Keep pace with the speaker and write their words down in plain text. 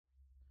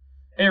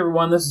Hey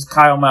everyone, this is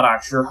Kyle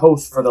Maddox, your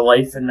host for the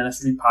Life and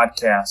Ministry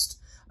Podcast.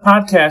 A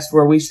podcast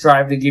where we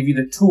strive to give you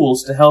the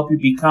tools to help you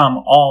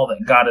become all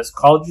that God has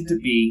called you to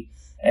be,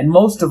 and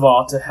most of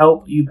all, to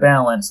help you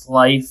balance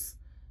life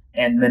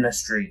and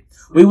ministry.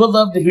 We would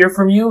love to hear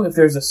from you if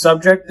there's a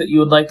subject that you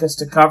would like us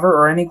to cover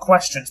or any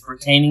questions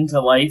pertaining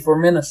to life or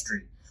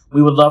ministry.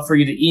 We would love for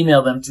you to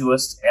email them to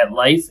us at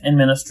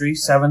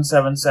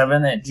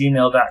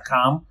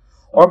lifeandministry777@gmail.com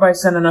or by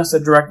sending us a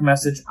direct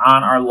message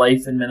on our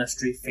Life and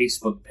Ministry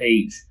Facebook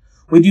page.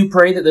 We do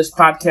pray that this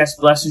podcast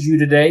blesses you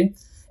today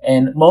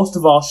and most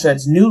of all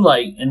sheds new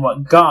light in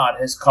what God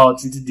has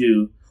called you to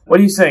do. What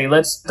do you say?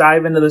 Let's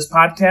dive into this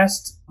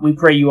podcast. We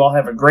pray you all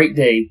have a great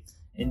day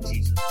in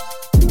Jesus.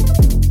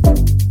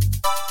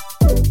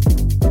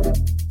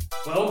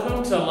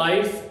 Welcome to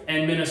Life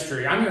and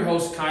Ministry. I'm your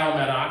host, Kyle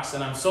Maddox,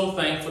 and I'm so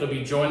thankful to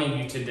be joining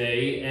you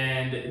today.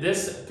 And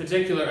this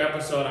particular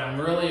episode, I'm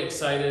really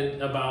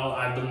excited about.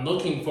 I've been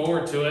looking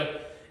forward to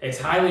it. It's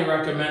highly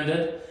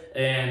recommended.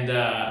 And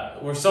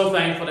we're so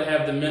thankful to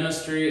have the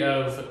ministry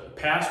of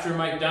Pastor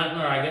Mike Dutton,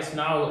 or I guess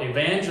now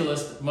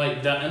Evangelist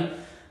Mike Dutton.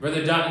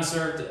 Brother Dutton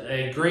served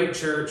a great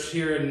church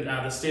here in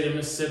the state of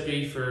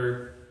Mississippi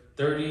for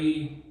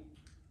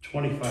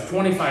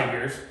 25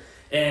 years.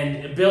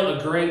 And built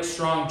a great,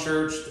 strong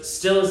church that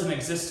still is in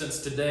existence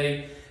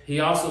today. He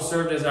also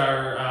served as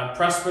our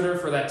presbyter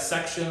for that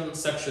section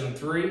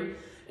 3.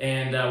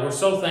 And we're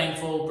so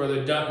thankful,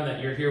 Brother Dutton, that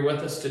you're here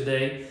with us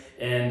today.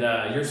 And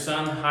your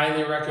son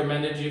highly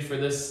recommended you for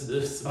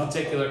this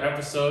particular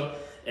episode.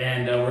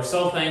 And we're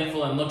so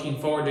thankful and looking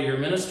forward to your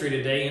ministry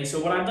today. And so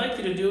what I'd like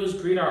you to do is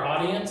greet our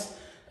audience,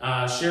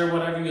 share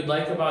whatever you'd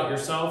like about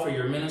yourself or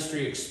your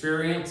ministry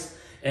experience,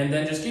 and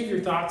then just give your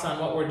thoughts on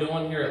what we're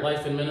doing here at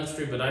Life and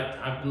Ministry. But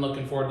I've been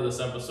looking forward to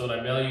this episode.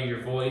 I value your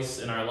voice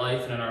in our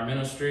life and in our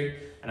ministry,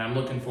 and I'm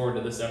looking forward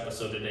to this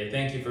episode today.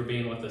 Thank you for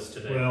being with us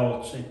today.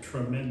 Well, it's a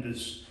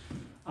tremendous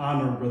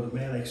honor, Brother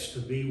Maddox, to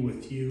be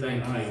with you.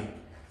 Thank you.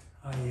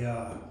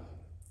 I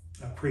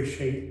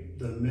appreciate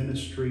the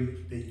ministry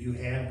that you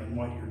have and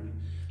what you're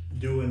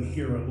doing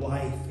here at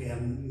Life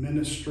and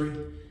Ministry.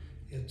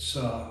 It's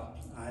I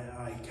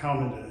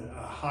count it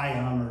a high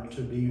honor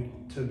to be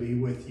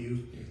with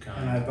you,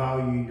 and I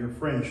value your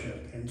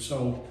friendship. And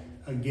so,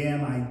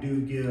 again, I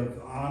do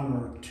give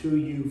honor to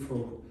you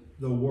for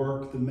the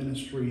work, the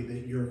ministry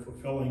that you're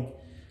fulfilling.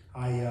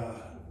 I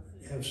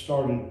have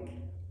started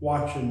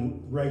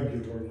watching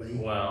regularly.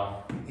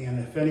 Wow. And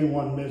if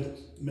anyone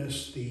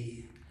missed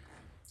the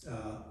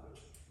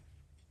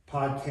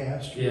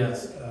podcast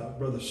with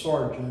Brother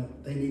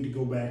Sargent, they need to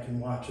go back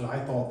and watch it. I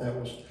thought that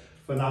was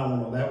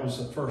phenomenal. That was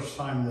the first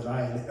time that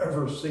I had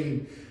ever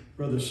seen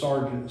Brother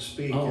Sargent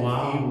speak. Oh,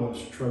 wow. And he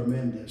was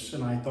tremendous.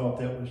 And I thought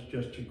that was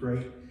just a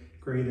great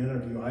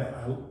interview.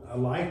 I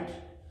liked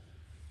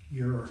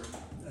your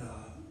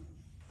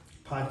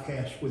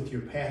podcast with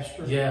your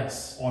pastor.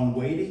 Yes. On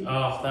waiting.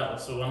 Oh, that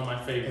was one of my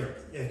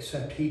favorites.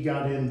 Except he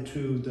got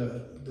into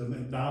the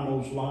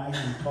McDonald's line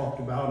and talked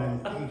about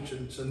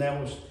impatience, and that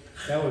was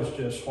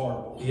just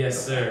horrible.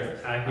 Yes, sir.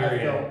 I hear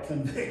you. I felt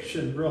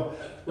conviction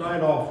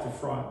right off the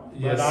front.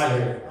 Yes, but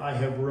sir. I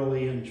have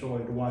really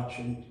enjoyed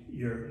watching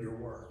your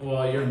work.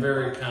 Well, you're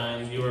very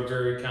kind. You are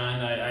very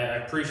kind. I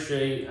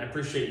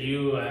appreciate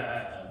you.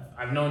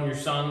 I've known your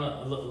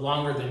son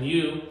longer than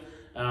you.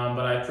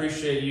 But I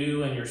appreciate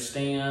you and your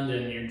stand,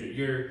 and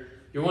you're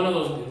one of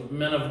those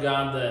men of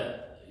God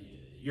that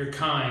you're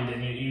kind,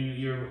 and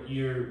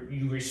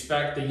you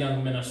respect the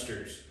young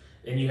ministers,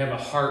 and you have a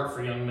heart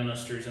for young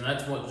ministers, and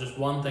that's just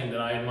one thing that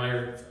I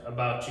admire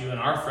about you and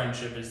our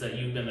friendship is that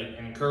you've been an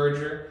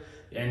encourager,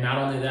 and not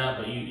only that,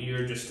 but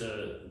you're just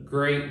a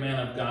great man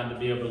of God to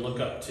be able to look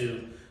up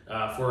to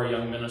for a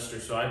young minister.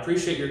 So I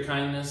appreciate your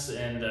kindness,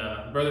 and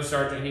Brother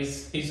Sargent,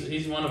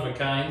 he's one of a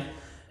kind.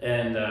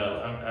 And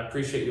I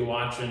appreciate you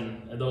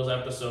watching those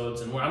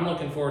episodes. And I'm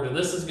looking forward to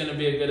this. Is going to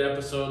be a good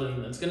episode.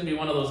 And it's going to be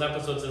one of those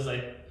episodes, as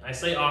I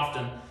say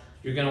often,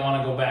 you're going to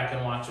want to go back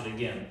and watch it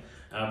again.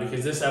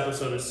 Because this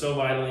episode is so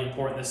vitally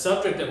important. The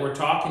subject that we're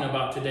talking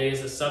about today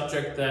is a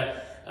subject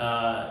that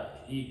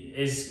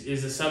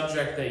is a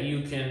subject that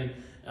you can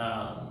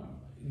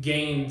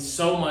gain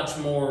so much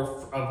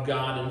more of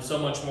God and so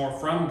much more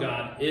from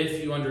God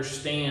if you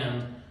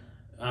understand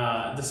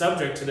the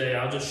subject today.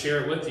 I'll just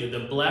share it with you. The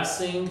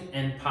blessing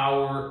and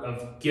power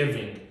of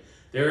giving.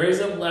 There is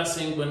a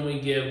blessing when we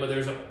give, but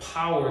there's a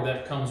power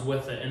that comes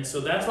with it. And so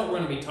that's what we're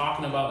going to be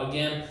talking about.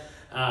 Again,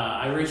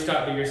 I reached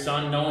out to your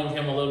son, knowing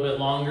him a little bit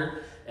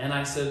longer, and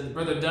I said,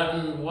 Brother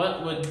Dutton,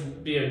 what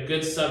would be a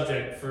good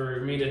subject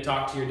for me to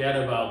talk to your dad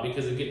about?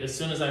 Because as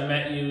soon as I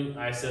met you,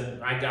 I said,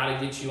 I got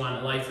to get you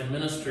on Life and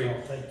Ministry.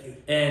 Oh, thank you.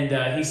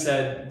 And he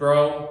said,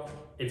 bro,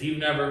 if you've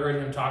never heard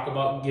him talk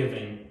about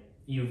giving,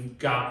 you've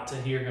got to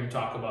hear him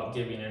talk about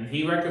giving. And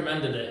he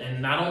recommended it. And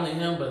not only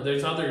him, but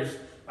there's others.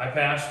 My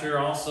pastor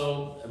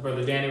also,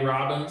 Brother Danny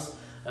Robbins,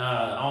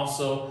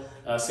 also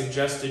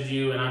suggested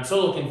you. And I'm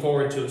so looking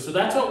forward to it. So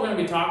that's what we're going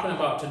to be talking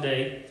about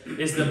today,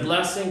 is the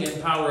blessing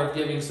and power of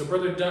giving. So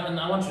Brother Dutton,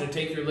 I want you to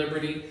take your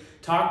liberty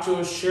talk to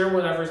us, share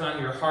whatever's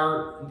on your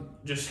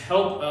heart. Just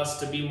help us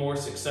to be more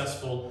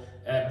successful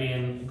at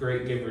being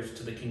great givers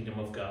to the kingdom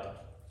of God.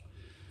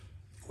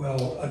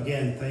 Well,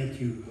 again, thank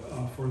you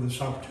for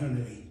this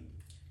opportunity.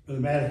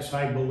 Brother Maddox,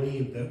 I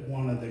believe that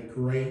one of the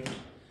great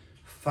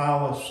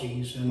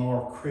fallacies in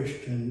our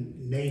Christian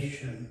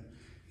nation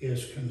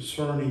is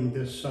concerning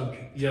this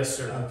subject Yes,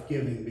 sir. of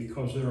giving,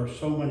 because there are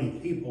so many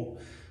people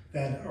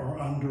that are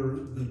under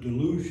the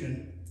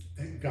delusion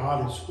that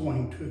God is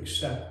going to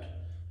accept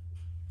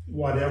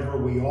whatever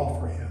we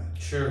offer him.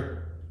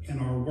 Sure. In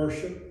our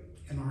worship,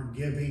 in our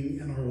giving,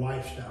 in our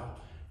lifestyle.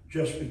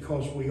 Just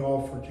because we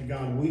offer to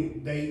God,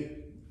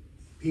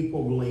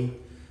 people believe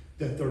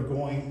that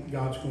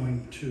God's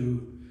going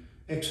to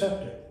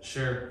accept it.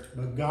 Sure.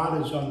 But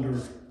God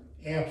is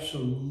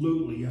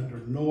absolutely under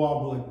no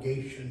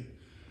obligation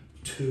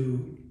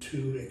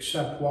to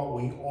accept what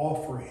we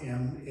offer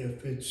him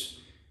if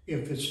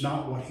it's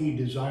not what he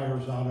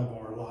desires out of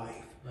our life.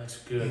 That's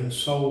good. And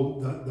so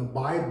the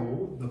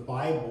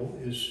Bible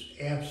is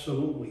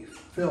absolutely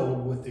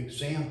filled with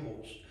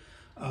examples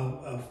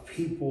of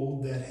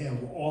people that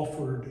have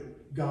offered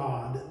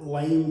God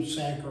lame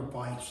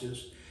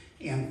sacrifices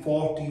and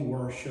faulty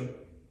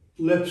worship,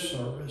 lip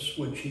service,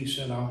 which he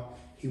said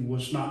he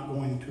was not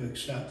going to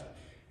accept,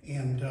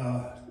 and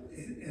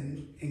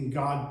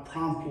God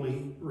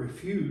promptly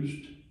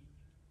refused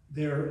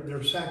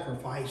their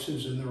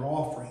sacrifices and their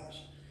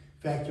offerings.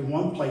 In fact, in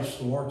one place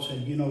the Lord said,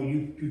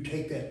 you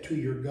take that to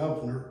your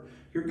governor.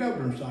 Your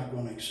governor's not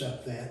going to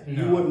accept that.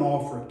 No. You wouldn't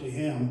offer it to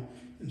him,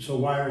 and so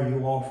why are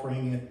you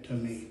offering it to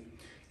me?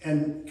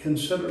 And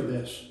consider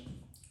this.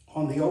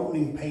 On the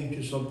opening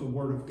pages of the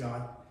Word of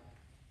God,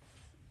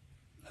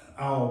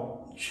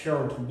 I'll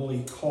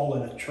charitably call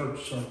it a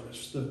church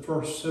service. The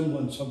first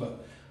semblance of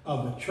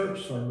a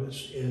church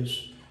service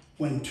is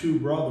when two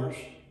brothers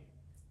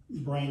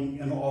bring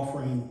an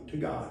offering to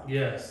God.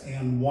 Yes.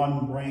 And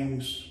one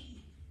brings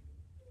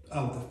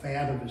of the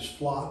fat of his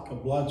flock, a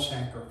blood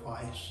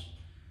sacrifice,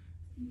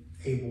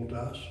 Abel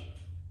does.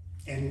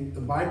 And the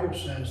Bible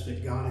says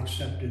that God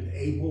accepted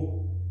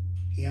Abel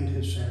and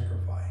his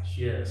sacrifice.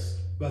 Yes.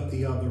 But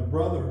the other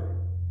brother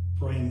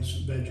brings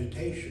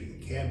vegetation,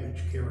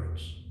 cabbage,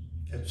 carrots,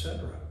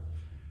 etc.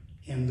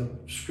 And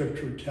the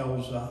scripture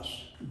tells us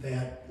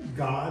that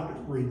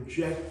God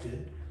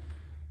rejected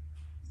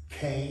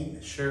Cain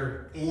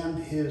sure.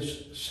 and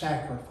his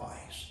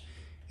sacrifice.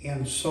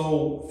 And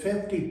so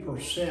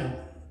 50%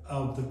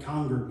 of the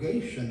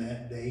congregation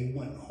that day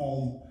went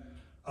home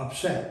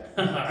upset,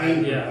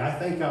 angry. Yeah. I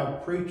think I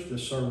preached a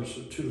service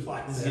or two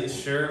like that.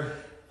 Sure.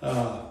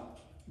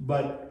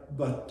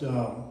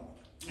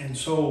 And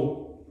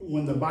so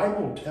when the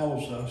Bible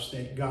tells us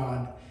that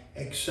God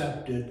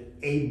accepted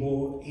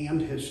Abel and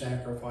his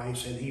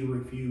sacrifice and he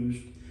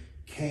refused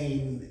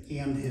Cain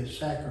and his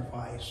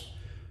sacrifice,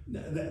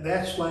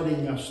 that's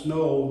letting us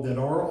know that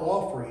our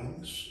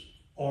offerings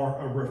are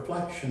a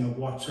reflection of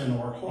what's in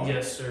our heart.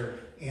 Yes, sir.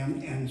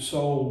 And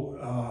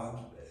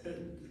so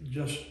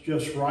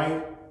just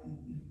right,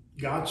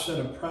 God set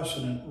a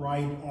precedent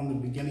right on the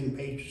beginning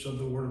pages of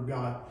the Word of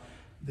God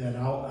that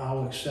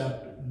I'll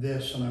accept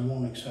this and I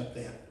won't accept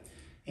that.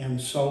 And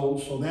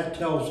so that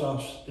tells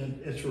us that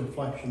it's a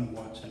reflection of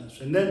what's in us.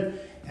 And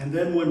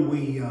then when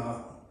we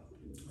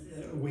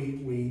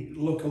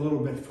look a little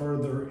bit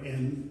further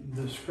in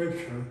the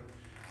scripture,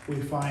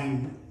 we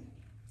find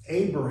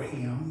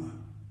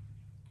Abraham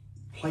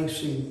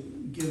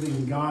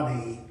giving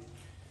God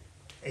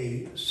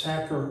a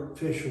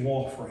sacrificial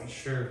offering.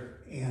 Sure.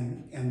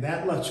 And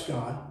that lets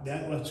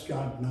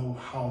God know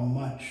how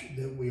much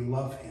that we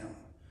love him.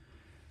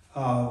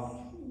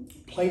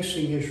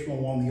 Placing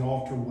Ishmael on the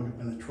altar would have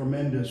been a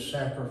tremendous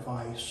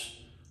sacrifice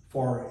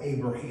for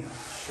Abraham.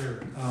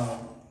 Sure.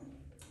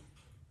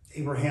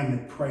 Abraham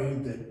had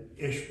prayed that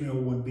Ishmael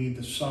would be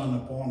the son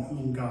upon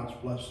whom God's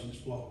blessings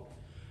flow.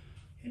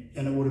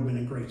 And it would have been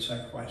a great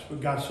sacrifice.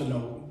 But God said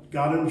no.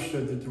 God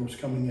understood that there was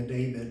coming a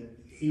day that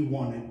he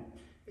wanted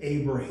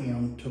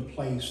Abraham to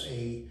place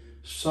a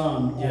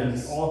son on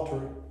the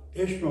altar.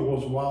 Ishmael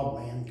was a wild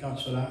man. God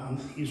said,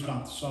 he's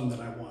not the son that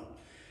I want.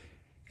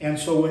 And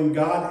so when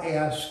God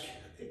asked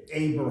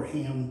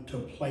Abraham to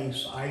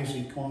place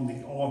Isaac on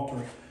the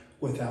altar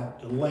without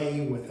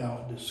delay,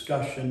 without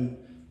discussion,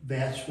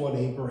 that's what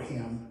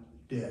Abraham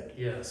did.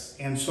 Yes.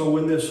 And so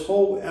when this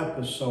whole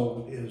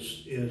episode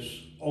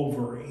is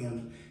over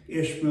and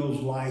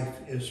Ishmael's life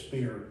is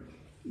spared,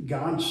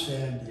 God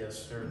said,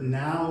 yes, sir.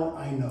 Now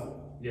I know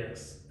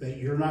that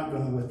you're not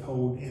going to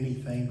withhold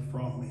anything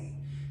from me.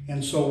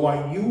 And so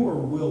what you are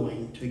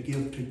willing to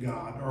give to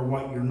God or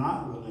what you're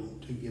not willing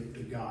to give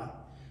to God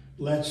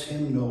lets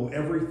him know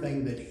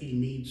everything that he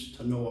needs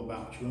to know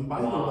about you. And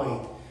by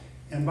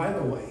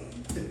the way,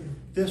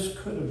 this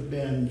could have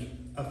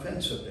been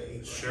offensive to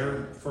Abraham.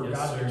 Sure. For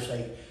God to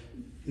say,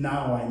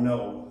 now I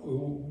know.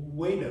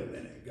 Wait a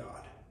minute,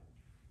 God.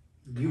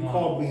 You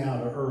called me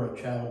out of Ur of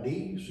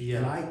Chaldees,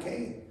 and I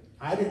came.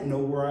 I didn't know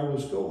where I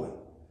was going.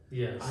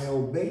 Yes. I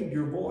obeyed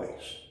your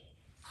voice.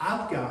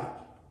 I've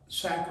got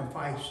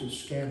sacrifices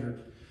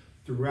scattered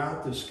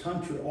throughout this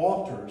country,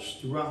 altars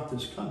throughout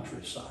this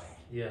countryside.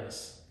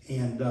 Yes.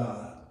 And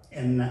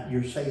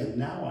you're saying,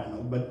 now I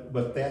know,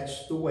 but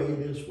that's the way it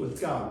is with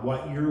God.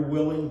 What you're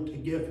willing to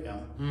give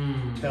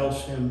him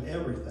tells him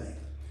everything.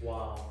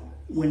 Wow.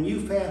 When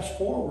you fast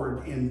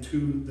forward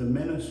into the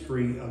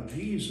ministry of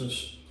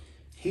Jesus,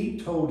 he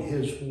told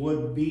his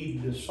would-be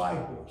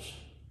disciples,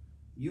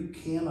 you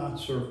cannot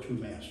serve two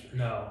masters.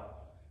 No.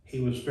 He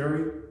was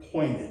very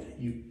pointed.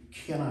 You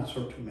cannot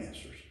serve two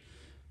masters.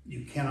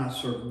 You cannot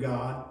serve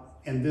God.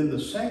 And then the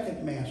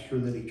second master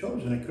that he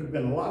chose, and it could have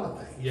been a lot of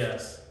things.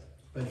 Yes.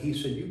 But he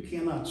said, you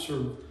cannot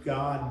serve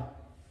God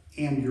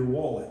and your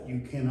wallet.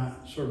 You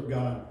cannot serve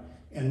God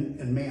and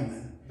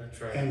mammon. That's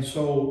right. And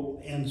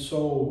so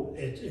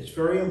it's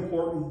very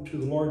important to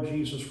the Lord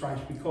Jesus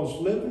Christ, because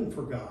living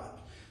for God,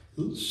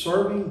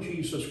 serving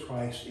Jesus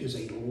Christ is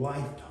a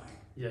lifetime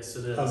yes,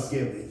 it is. of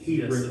giving.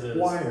 He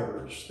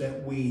requires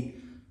that we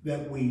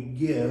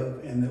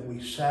give and that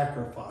we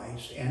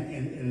sacrifice, and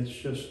it's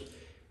just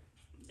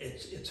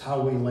it's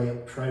how we lay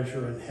up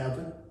treasure in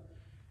heaven.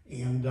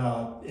 And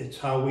it's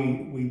how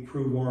we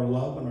prove our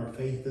love and our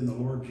faith in the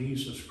Lord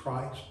Jesus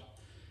Christ.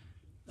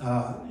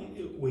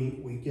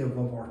 We give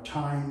of our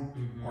time,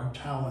 our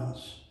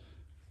talents,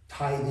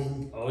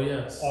 tithing, oh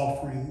yes,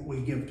 offering.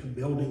 We give to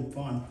building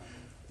fund.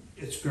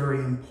 It's very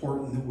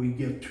important that we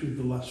give to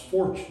the less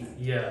fortunate.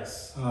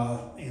 Yes.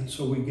 And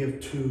so we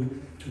give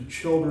to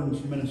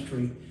children's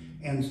ministry.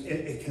 And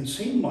it can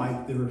seem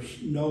like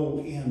there's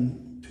no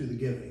end to the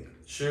giving.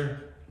 Sure.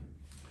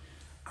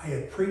 I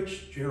had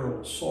preached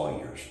Gerald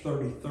Sawyer's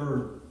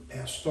 33rd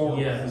pastoral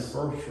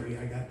anniversary.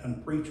 I got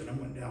done preaching. I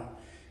went down,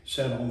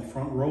 sat on the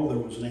front row. There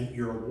was an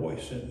 8-year-old boy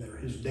sitting there.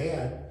 His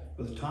dad,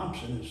 Brother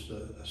Thompson, is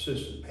the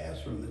assistant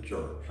pastor in the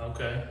church.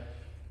 Okay.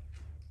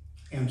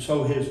 And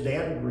so his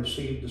dad had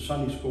received the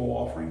Sunday school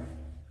offering.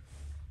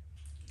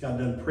 Got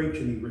done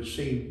preaching. He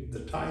received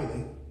the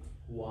tithing.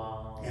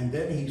 Wow. And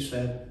then he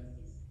said,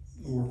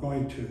 we're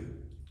going to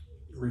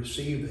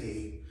receive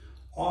a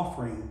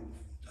offering,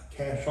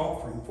 cash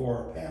offering for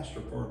our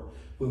pastor.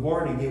 We've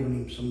already given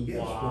him some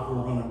gifts, but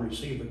we're going to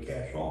receive a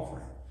cash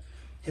offering.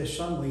 His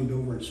son leaned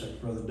over and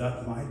said, Brother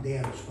Dutton, my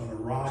dad is going to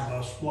rob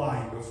us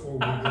blind before we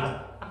get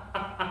up.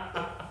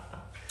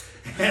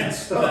 And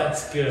so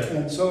that's good.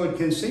 And so it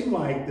can seem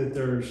like that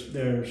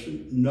there's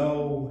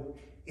no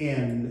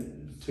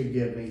end to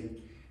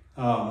giving.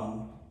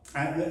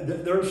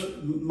 There's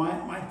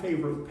my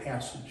favorite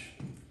passage,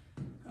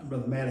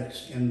 Brother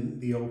Maddox, in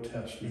the Old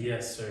Testament.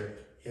 Yes, sir.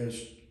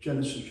 Is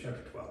Genesis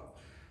chapter 12.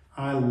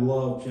 I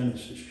love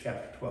Genesis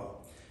chapter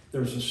 12.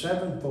 There's a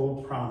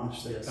sevenfold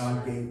promise that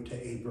God gave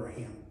to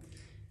Abraham.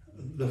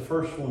 The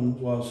first one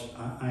was,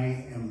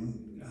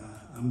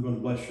 I'm going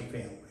to bless your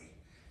family.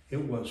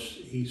 It was,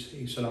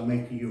 he said, I'll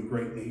make you a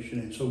great nation.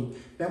 And so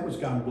that was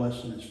God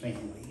blessing his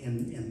family.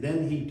 And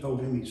then he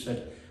told him, he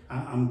said,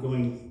 I'm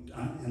going,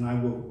 and I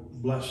will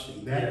bless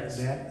thee. That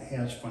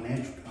has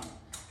financial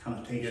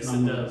connotation. Yes,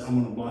 I'm it does.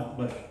 going to bless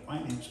your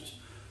finances.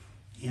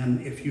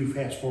 And if you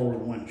fast forward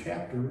one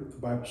chapter, the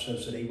Bible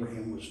says that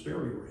Abraham was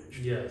very rich.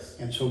 Yes.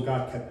 And so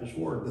God kept his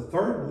word. The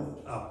third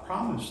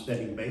promise that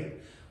he made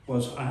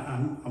was,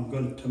 I'm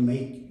going to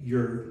make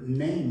your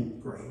name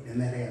great.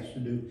 And that has to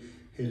do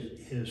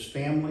his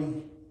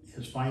family,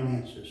 his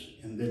finances,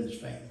 and then his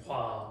fame.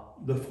 Wow.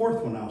 The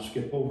fourth one I'll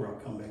skip over. I'll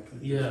come back to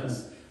it.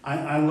 Yes.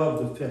 I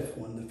love the fifth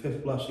one. The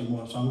fifth blessing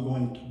was, I'm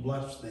going to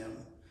bless them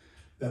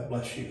that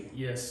bless you.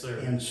 Yes, sir.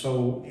 And so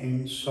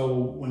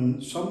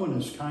when someone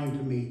is kind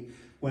to me,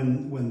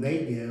 when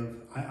they give,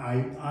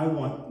 I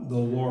want the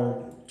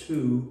Lord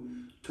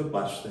to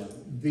bless them.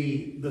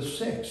 The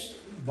sixth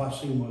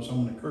blessing was,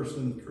 I'm going to curse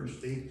them and curse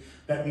thee.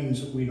 That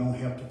means that we don't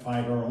have to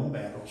fight our own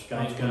battles.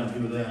 God's going to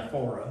do that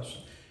for us.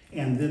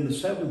 And then the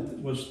seventh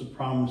was the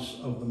promise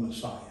of the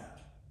Messiah.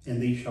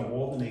 And these shall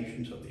all the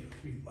nations of the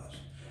earth be blessed.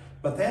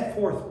 But that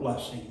fourth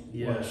blessing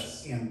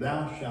was, and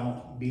thou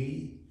shalt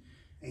be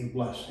a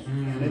blessing.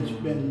 And it's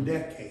been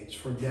decades,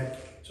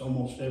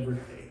 almost every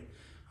day.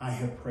 I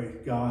have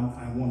prayed, God,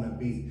 I want to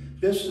be.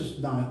 This is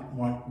not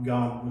what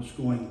God was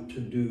going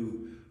to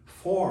do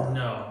for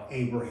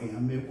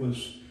Abraham. It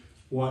was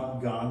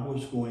what God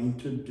was going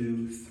to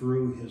do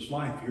through his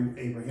life.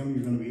 Abraham,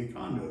 you're going to be a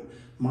conduit.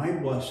 My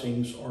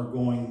blessings are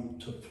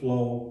going to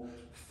flow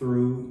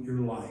through your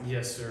life.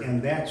 Yes, sir.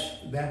 And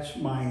that's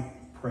my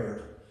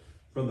prayer,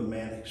 Brother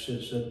Maddox,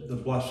 is that the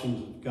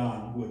blessings of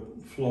God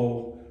would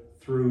flow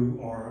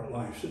through our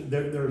lives.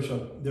 There's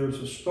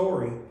a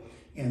story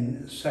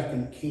in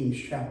 2 Kings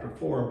chapter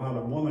 4 about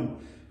a woman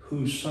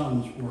whose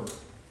sons were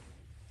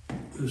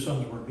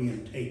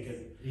being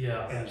taken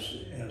as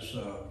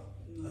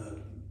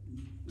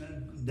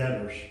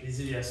debtors.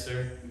 Yes,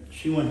 sir.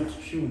 She went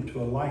to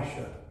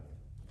Elisha,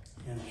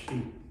 and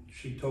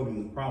she told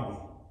him the problem.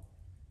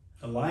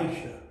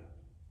 Elisha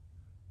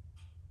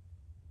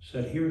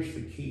said, here's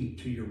the key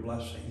to your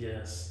blessing.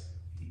 Yes.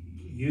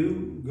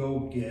 You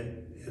go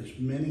get as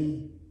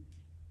many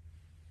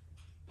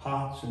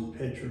pots and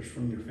pitchers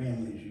from your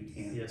family as you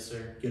can. Yes,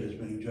 sir. Get as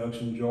many jugs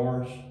and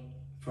jars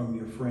from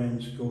your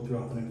friends. Go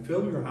throughout and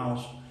fill your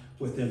house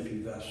with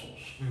empty vessels.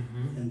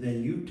 Mm-hmm. And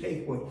then you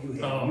take what you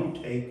have,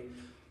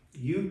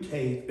 you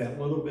take that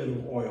little bit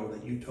of oil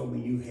that you told me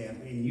you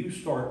have, and you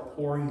start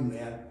pouring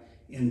that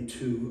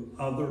into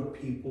other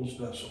people's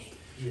vessels.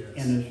 Yes.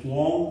 And as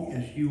long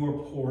as you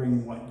are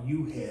pouring what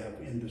you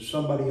have into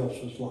somebody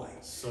else's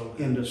life,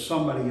 into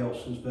somebody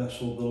else's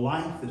vessel, the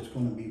life that's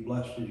going to be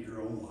blessed is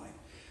your own life.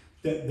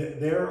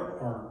 There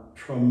are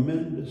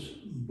tremendous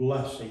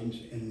blessings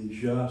in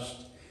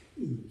just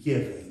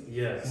giving.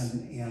 Yes.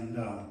 And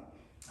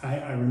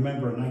I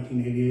remember in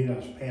 1988, I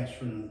was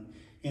pastoring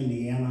in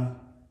Indiana.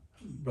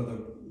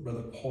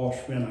 Brother Paul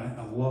Schmidt,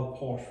 I love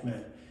Paul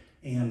Schmidt,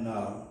 and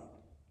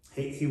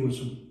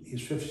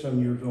he's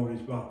 57 years old.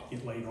 He's about to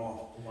get laid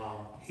off.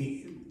 Wow.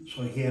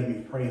 So he had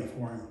me praying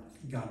for him.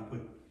 God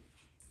would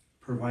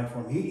provide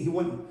for him. He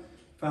went and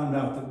found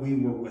out that we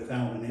were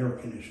without an air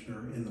conditioner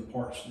in the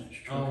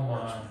parsonage.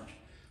 Parsonage.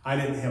 I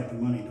didn't have the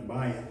money to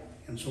buy it,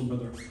 and so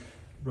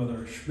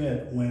Brother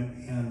Schmidt went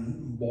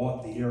and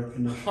bought the air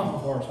conditioner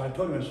for us. I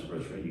told him, I said,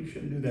 Brother Schmidt, you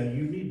shouldn't do that.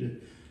 You need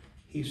to.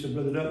 He said,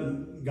 Brother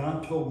Dutton,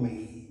 God told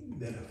me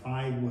that if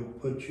I would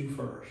put you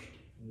first,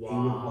 He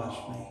would bless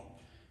me.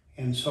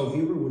 And so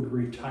he would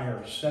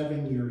retire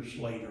 7 years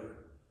later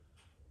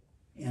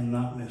and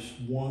not miss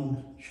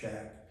one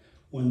check.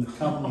 When the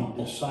company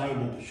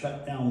decided to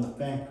shut down the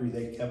factory,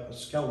 they kept a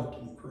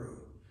skeleton crew.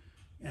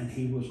 And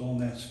he was on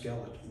that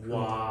skeleton crew.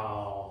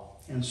 Wow.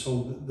 And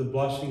so the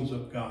blessings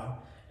of God.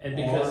 And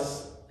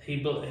because he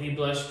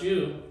blessed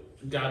you,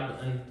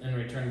 God in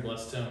return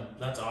blessed him.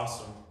 That's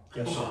awesome.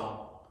 Yes, sir.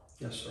 Wow.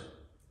 Yes, sir.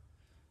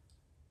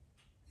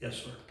 Yes,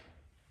 sir.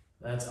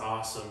 That's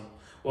awesome.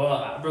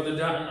 Well, Brother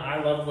Dutton,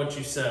 I love what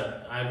you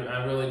said.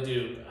 I really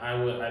do. I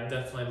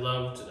definitely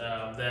loved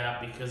that,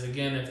 because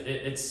again,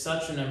 it's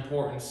such an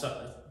important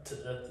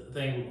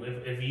thing.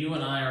 If you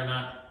and I are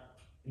not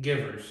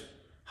givers,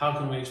 how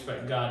can we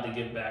expect God to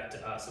give back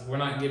to us if we're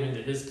not giving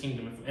to His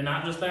kingdom? And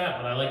not just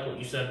that, but I like what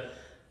you said,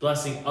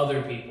 blessing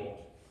other people.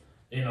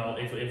 You know,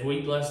 if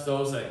we bless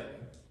those that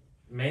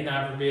may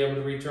never be able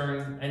to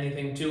return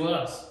anything to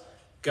us,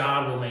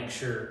 God will make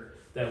sure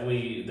that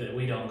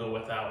we don't go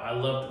without. I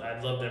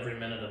loved every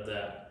minute of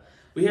that.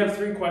 We have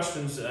 3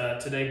 questions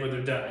today,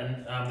 Brother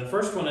Dutton. The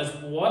first one is,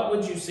 what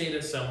would you say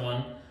to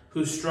someone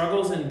who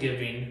struggles in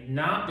giving,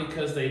 not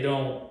because they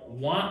don't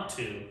want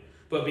to,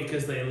 but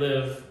because they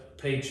live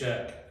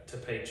paycheck to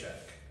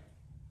paycheck?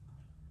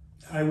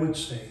 I would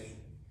say,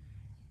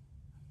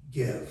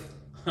 give.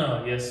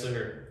 Oh, yes,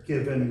 sir.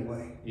 Give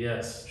anyway.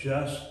 Yes.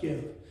 Just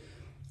give.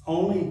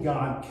 Only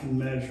God can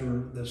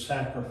measure the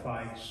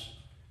sacrifice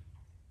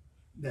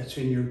that's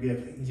in your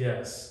giving.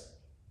 Yes.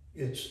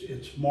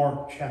 It's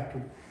Mark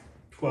chapter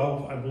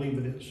 12, I believe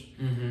it is.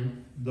 Mm-hmm.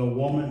 The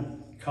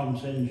woman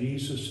comes in,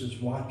 Jesus is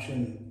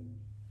watching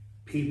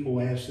people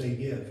as they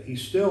give. He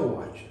still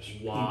watches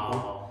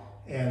people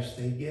as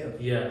they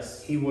give.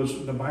 Yes.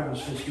 The Bible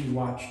says he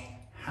watched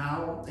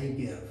how they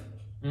give.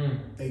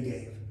 They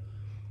gave.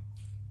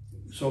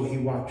 So he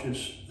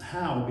watches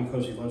how,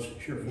 because he loves a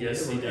cheerful giver.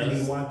 Yes, he does. And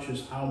he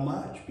watches how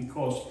much,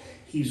 because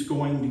he's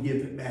going to give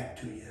it back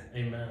to you.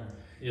 Amen.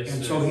 Yes,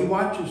 And sir. so he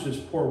watches this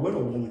poor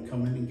widow woman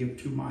come in and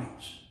give 2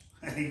 mites.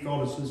 And he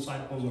called his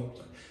disciples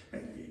up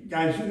and said,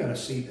 guys, you got to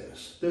see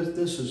this.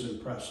 This is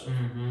impressive.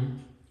 Mm-hmm.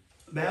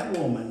 That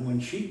woman, when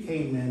she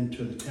came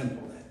into the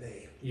temple that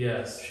day,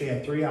 Yes. she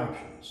had 3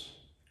 options.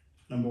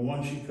 Number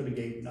 1, she could have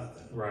gave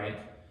nothing. Right.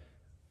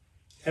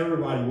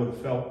 Everybody would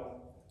have felt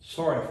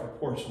sorry for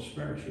poor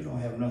Samaritan. She don't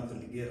have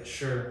nothing to give.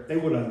 Sure. They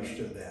would have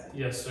understood that.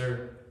 Yes,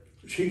 sir.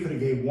 She could have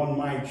gave 1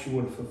 mite, she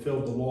would have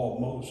fulfilled the law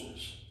of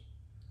Moses.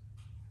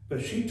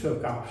 But she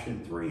took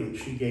option 3 and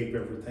she gave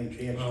everything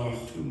she had. She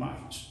gave 2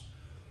 mites.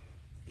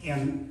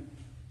 And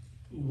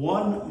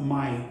 1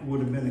 mite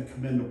would have been a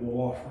commendable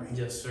offering.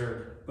 Yes,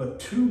 sir. But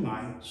 2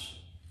 mites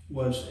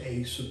was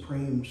a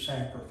supreme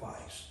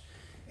sacrifice.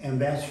 And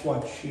that's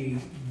what she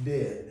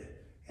did.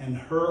 And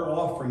her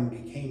offering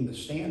became the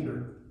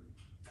standard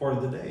for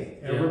the day.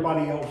 Yeah.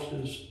 Everybody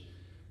else's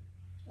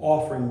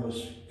offering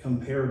was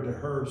compared to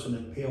hers, and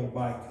it paled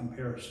by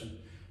comparison.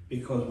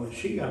 Because when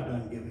she got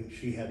done giving,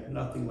 she had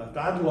nothing left.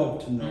 I'd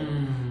love to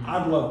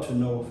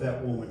know if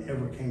that woman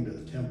ever came to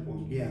the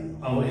temple again,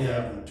 only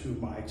having 2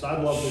 mites.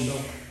 I'd love to know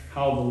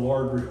how the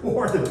Lord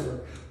rewarded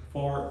her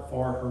for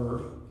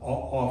her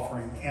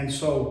offering. And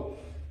so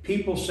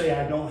people say,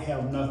 I don't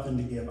have nothing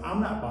to give.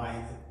 I'm not buying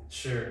it.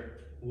 Sure.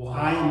 Wow.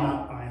 I am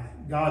not buying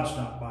it. God's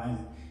not buying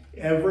it.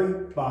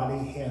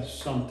 Everybody has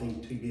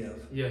something to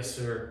give. Yes,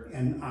 sir.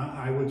 And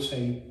I would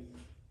say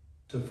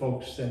to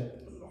folks that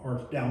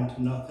are down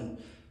to nothing,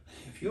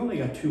 if you only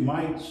got 2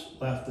 mites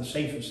left, the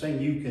safest thing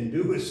you can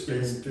do is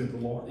give to the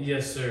Lord.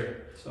 Yes,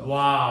 sir. So.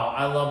 Wow,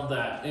 I love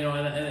that. You know,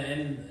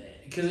 and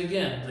because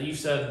again, you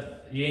said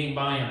you ain't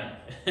buying it.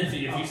 If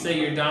you say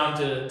you're down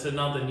to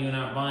nothing, you're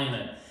not buying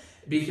it.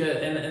 Because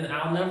and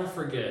I'll never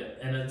forget.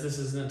 And this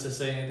isn't to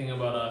say anything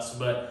about us,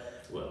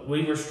 but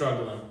we were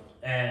struggling,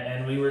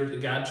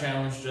 and God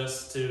challenged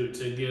us to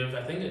give.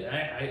 I think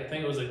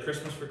it was a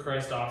Christmas for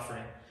Christ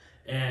offering.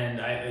 And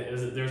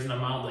there's an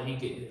amount that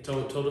he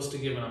told us to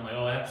give, and I'm like,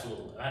 oh,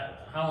 absolutely.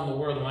 How in the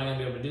world am I going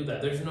to be able to do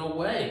that? There's no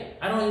way.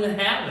 I don't even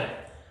have it.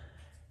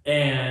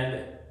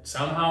 And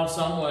somehow,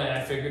 some way,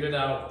 I figured it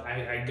out.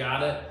 I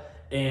got it,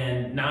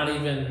 and not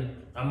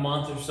even a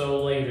month or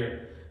so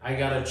later, I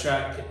got a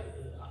check,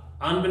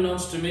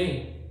 unbeknownst to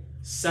me,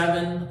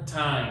 7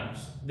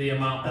 times the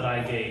amount that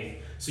I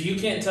gave. So you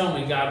can't tell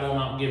me God will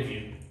not give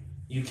you.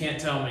 You can't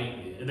tell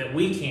me that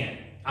we can't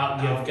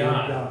outgive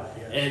God.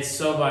 Yes. It's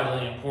so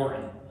vitally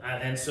important.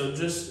 And so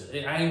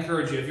I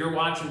encourage you, if you're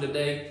watching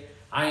today,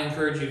 I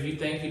encourage you, if you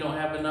think you don't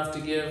have enough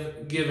to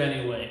give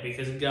anyway,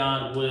 because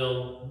God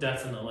will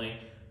definitely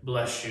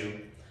bless you.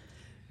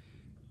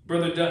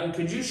 Brother Dutton,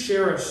 could you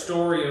share a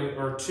story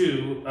or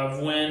two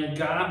of when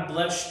God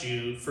blessed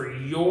you for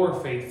your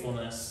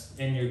faithfulness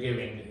in your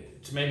giving,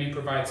 to maybe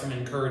provide some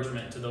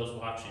encouragement to those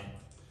watching?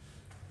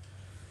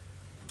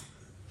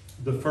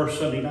 The first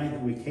Sunday night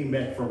that we came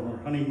back from our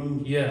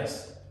honeymoon,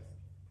 Yes.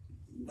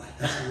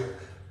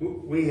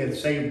 we had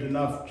saved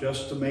enough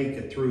just to make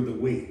it through the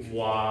week.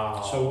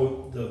 Wow.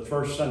 So the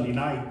first Sunday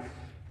night,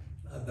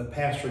 the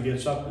pastor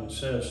gets up and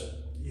says,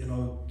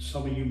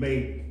 some of you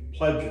made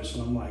pledges.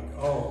 And I'm like,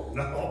 oh,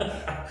 no.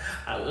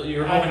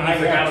 You're hoping I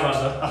forgot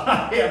about that.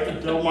 I have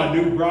to tell my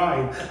new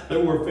bride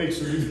that we're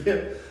fixing to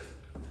get.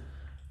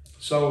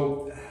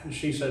 So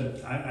she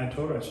said, I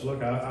told her, I said,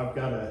 look, I've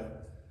got a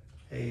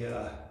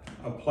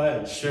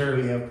pledge. Sure.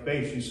 We have to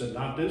pay. She said,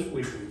 not this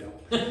week, we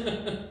don't.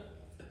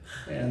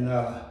 And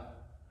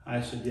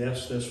I said,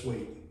 yes, this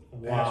week.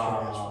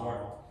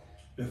 Wow.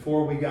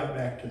 Before we got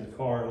back to the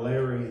car,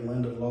 Larry and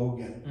Linda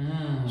Logan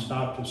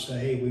stopped to say,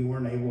 hey, we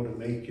weren't able to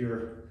make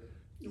your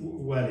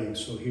wedding,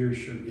 so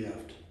here's your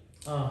gift.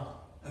 Oh.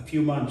 A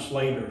few months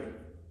later,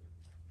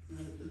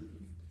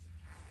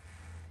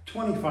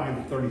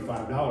 $25 to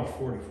 $35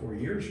 44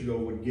 years ago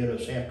would get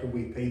us, after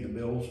we paid the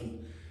bills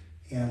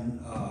and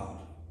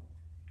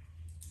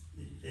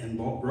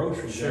bought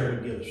groceries, Sure.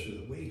 that would get us through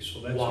the week. So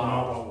that's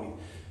Wow. not what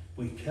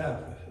we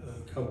kept.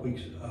 A couple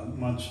weeks,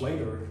 months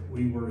later,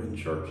 we were in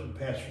church and the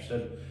pastor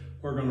said,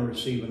 we're going to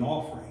receive an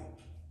offering.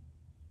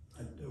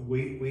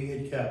 We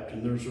had kept,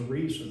 and there's a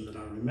reason that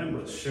I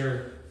remember this.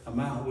 Sure.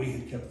 Amount. We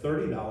had kept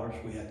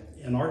 $30. We had,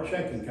 in our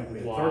checking account, we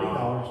had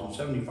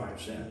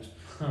 $30.75,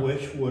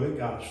 which would have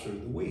got us through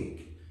the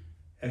week.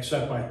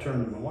 Except I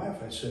turned to my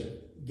wife, I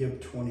said, give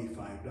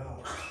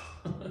 $25.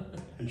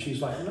 And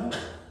she's like, no,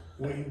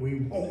 we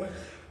won't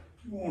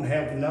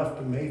have enough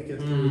to make it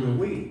through the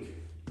week.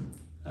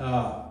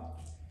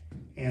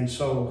 And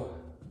so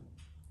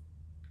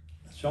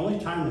it's the only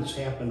time it's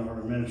happened in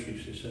our ministry.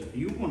 She said, if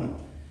you want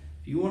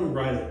to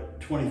write a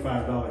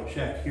 $25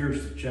 check,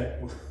 here's the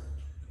checkbook.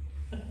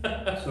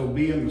 So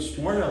being the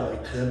smart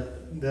aleck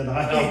that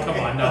I Oh, come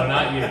on, no,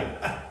 not you.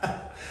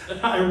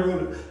 I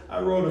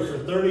wrote it for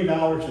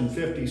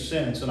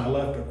 $30.50, and I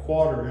left a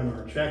quarter in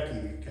our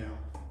checking account.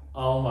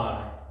 Oh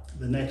my.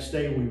 The next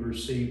day we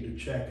received a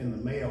check in the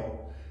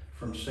mail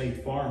from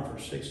State Farm for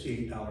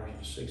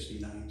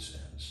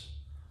 $68.69.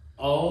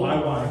 Oh my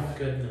wife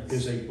goodness.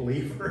 is a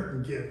believer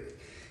in giving.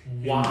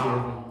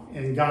 Wow.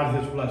 And God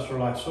has blessed her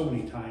life so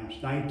many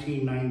times.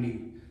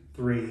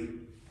 1993,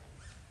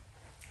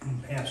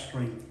 I'm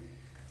pastoring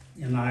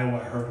in Iowa,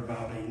 I heard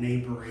about a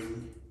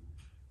neighboring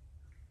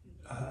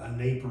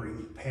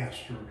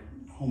pastor,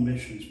 home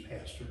missions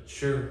pastor.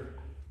 Sure.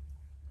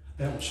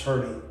 That was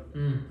hurting.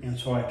 And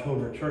so I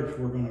told our church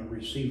we're going to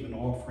receive an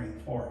offering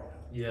for him.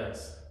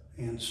 Yes.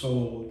 And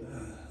so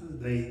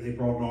they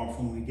brought an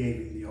offering, we gave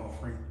him the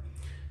offering.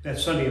 That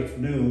Sunday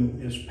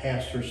afternoon, as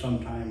pastors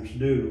sometimes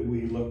do,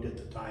 we looked at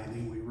the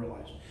tithing, we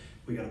realized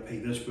we got to pay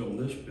this bill,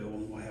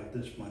 and we'll have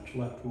this much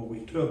left. Well,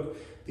 we took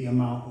the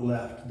amount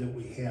left that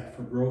we had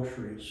for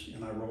groceries,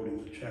 and I wrote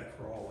him a check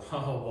for all of it.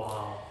 Oh,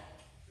 wow.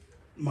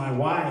 My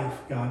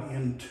wife got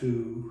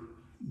into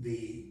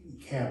the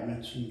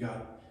cabinets and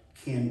got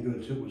canned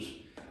goods.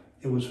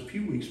 It was a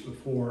few weeks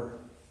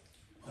before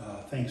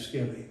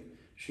Thanksgiving.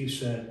 She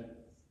said,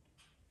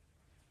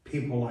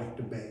 people like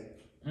to bake.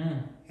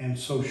 And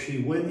so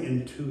she went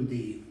into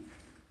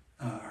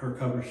her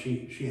cupboard.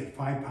 She had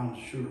 5 pounds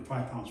of sugar,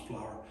 5 pounds of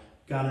flour,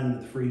 got into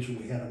the freezer.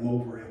 We had them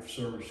over after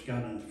service,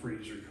 got in the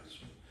freezer, got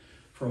some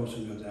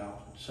frozen goods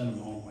out, and sent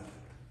them home with it.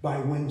 By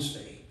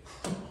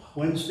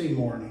Wednesday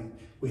morning,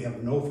 we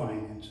have no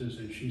finances,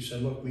 and she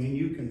said, look, me and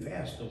you can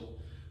fast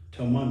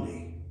till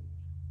Monday,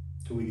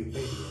 till we get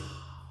paid again.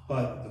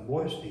 But the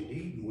boys need to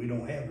eat, and we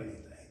don't have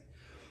anything.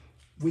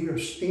 We are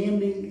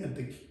standing at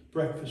the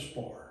breakfast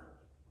bar.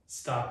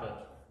 Stop it.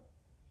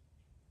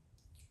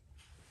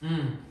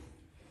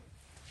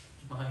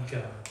 My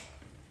God.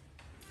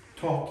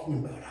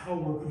 Talking about how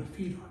we're going to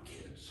feed our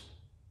kids.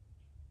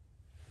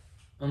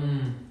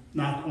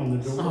 Knocked on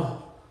the door.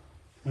 Oh.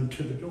 Went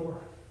to the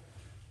door.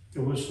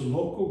 It was the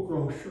local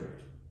grocer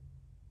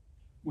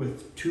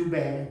with 2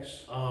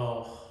 bags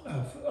of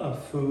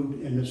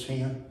food in his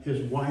hand.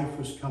 His wife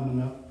was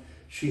coming up.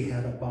 She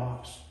had a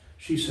box.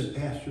 She said,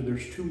 Pastor,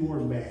 there's 2 more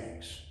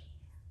bags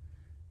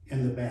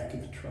in the back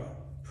of the truck.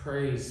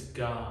 Praise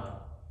God.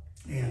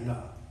 And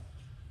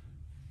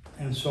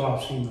And so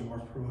I've seen the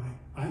Lord provide.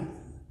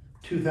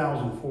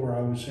 2004,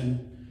 I was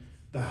in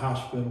the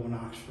hospital in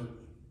Oxford,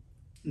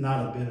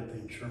 not a bit of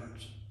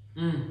insurance.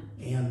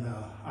 And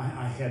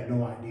I had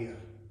no idea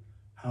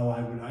how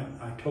I would.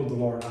 I told the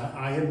Lord,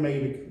 I had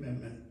made a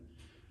commitment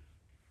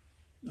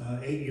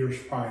 8 years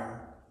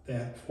prior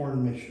that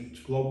foreign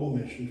missions, global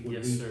missions,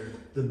 would be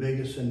the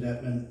biggest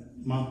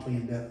monthly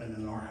indebtedness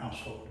in our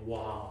household.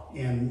 Wow.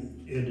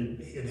 And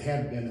it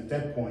had been at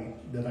that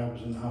point that I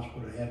was in the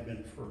hospital, it had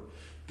been for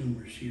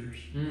numerous years.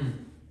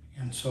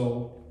 And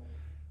so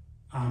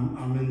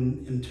I'm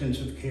in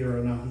intensive care,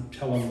 and I'm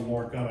telling the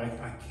Lord, God,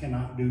 I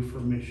cannot do for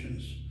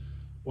missions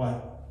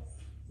what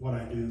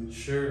I do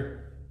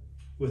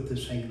with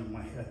this hanging on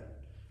my head.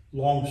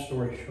 Long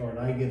story short,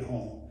 I get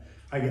home.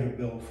 I get a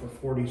bill for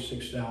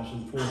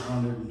 $46,400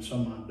 and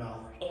some odd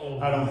dollars.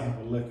 I don't have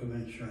a lick of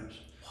insurance.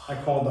 I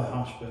called the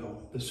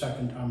hospital. The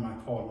second time I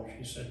called her,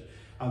 she said,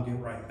 I'll get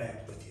right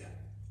back with you.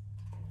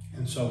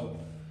 And so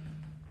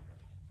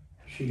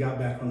she got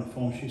back on the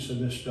phone. She said,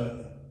 Miss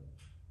Dutton,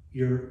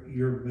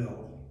 your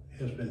bill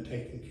has been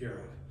taken care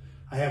of.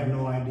 I have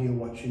no idea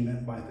what she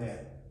meant by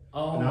that.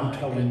 And I'm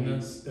telling you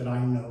that I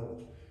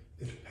know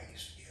that it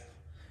pays to give.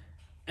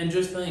 And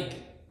just think,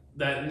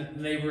 that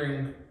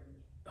neighboring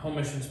home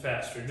missions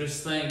pastor,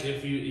 just think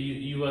if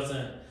you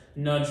wasn't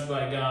nudged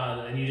by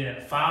God and you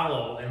didn't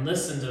follow and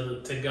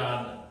listen to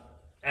God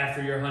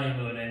after your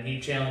honeymoon and he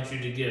challenged you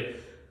to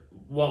give,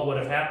 what would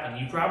have happened?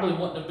 You probably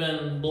wouldn't have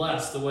been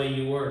blessed the way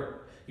you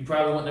were. You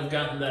probably wouldn't have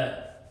gotten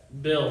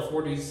that bill,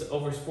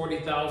 over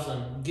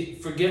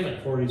 40,000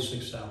 forgiven.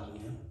 46,000,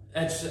 yeah.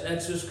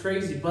 That's just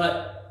crazy,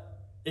 but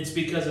it's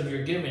because of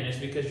your giving. It's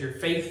because you're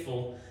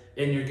faithful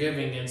in your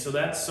giving, and so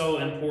that's so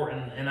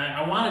important. And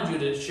I wanted you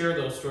to share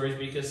those stories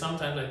because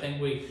sometimes I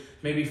think we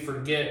maybe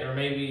forget, or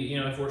maybe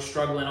if we're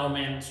struggling, oh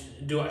man,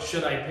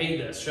 should I pay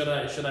this? Should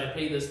I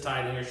pay this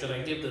tithing, or should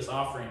I give this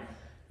offering?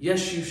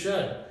 Yes, you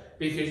should,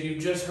 because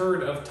you've just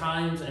heard of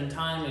times and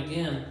time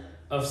again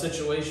of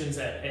situations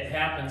that it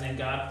happens and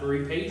God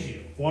repays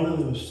you. One of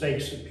the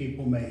mistakes that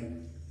people make,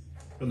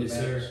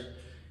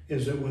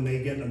 is that when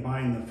they get in a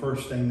bind, the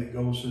first thing that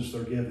goes is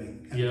their giving.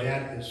 And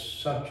that is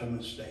such a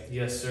mistake.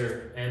 Yes,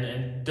 sir.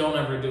 And don't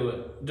ever do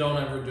it.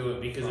 Don't ever do it,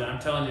 because I'm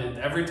telling you,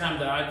 every time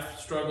that I've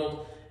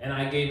struggled and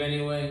I gave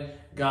anyway,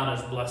 God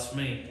has blessed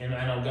me. And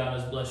I know God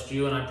has blessed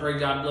you. And I pray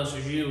God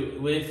blesses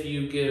you if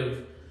you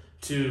give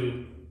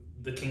to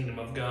the kingdom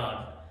of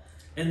God.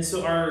 And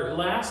so our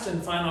last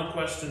and final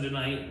question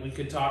tonight, we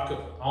could talk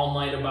all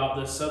night about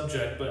this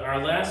subject, but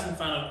our last and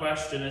final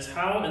question is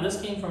how, and this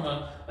came from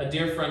a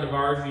dear friend of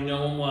ours, you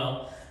know him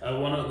well,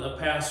 a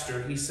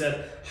pastor. He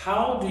said,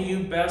 how do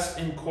you best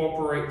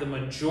incorporate the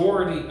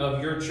majority of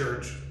your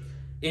church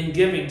in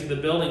giving to the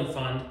building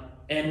fund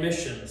and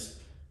missions?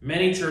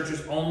 Many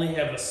churches only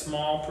have a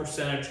small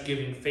percentage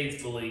giving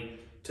faithfully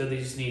to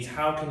these needs.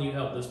 How can you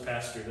help this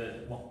pastor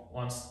that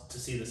wants to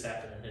see this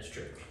happen in his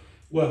church?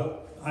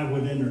 Well, I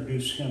would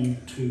introduce him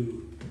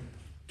to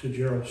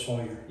Gerald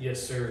Sawyer.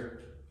 Yes, sir.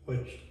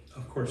 Which,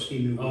 of course, he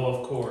knew. Oh,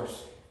 of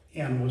course.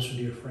 And was a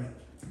dear friend.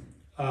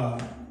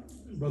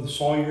 Brother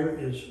Sawyer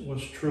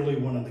was truly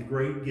one of the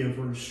great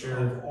givers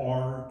of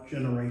our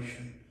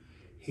generation.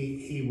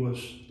 He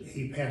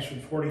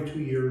pastored 42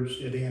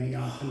 years at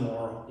Antioch and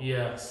Laurel.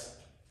 Yes.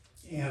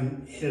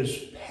 And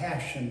his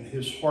passion,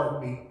 his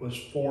heartbeat was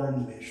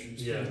foreign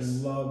missions. Yes. He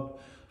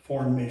loved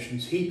foreign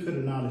missions. He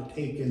could not have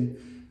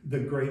taken the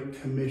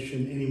Great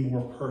Commission any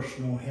more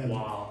personal. Had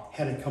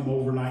it come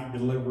overnight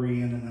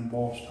delivery in an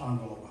embossed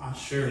envelope.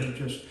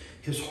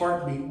 His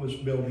heartbeat was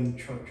building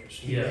churches.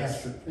 He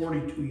pastored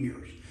 42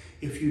 years.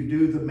 If you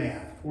do the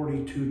math,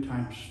 42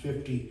 times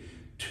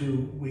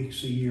 52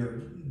 weeks a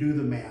year, do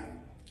the math.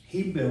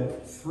 He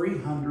built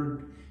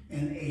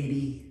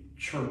 380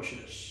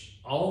 churches.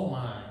 Oh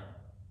my.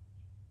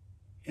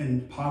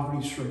 In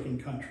poverty-stricken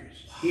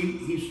countries.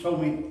 He's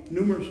told me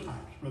numerous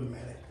times, Brother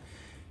Maddox,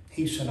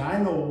 he said, I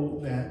know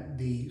that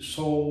the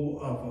soul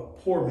of a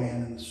poor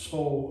man and the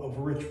soul of a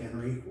rich man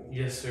are equal.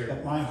 Yes, sir.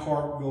 But my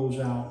heart goes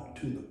out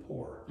to the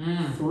poor.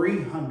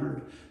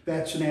 300,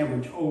 that's an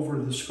average over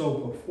the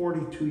scope of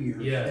 42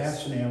 years. Yes.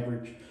 That's an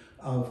average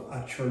of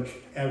a church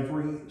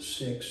every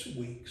 6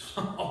 weeks.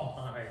 Oh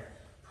my,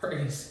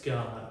 praise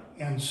God.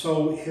 And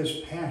so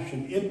his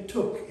passion, it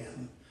took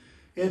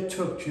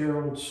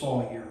Gerald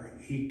Sawyer,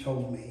 he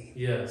told me,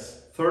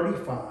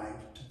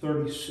 35 to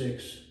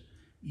 36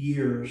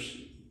 years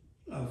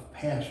of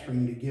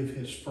pastoring to give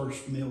his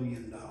first $1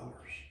 million.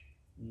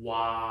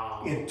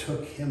 Wow. It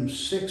took him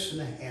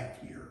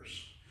 6.5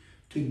 years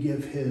to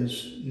give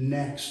his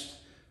next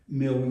 $1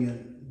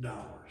 million.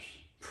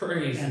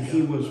 Praise and God.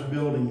 He was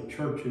building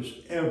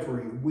churches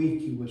every week.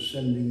 He was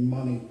sending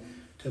money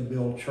to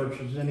build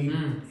churches, and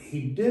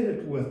he did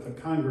it with a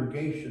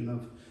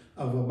congregation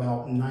of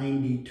about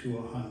 90 to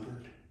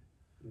 100.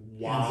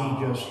 Wow.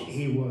 And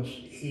he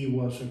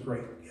was a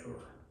great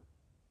giver.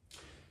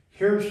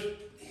 Here's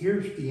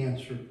the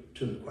answer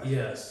to the question.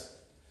 Yes.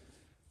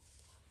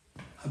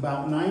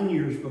 About 9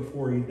 years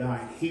before he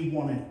died, he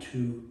wanted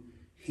to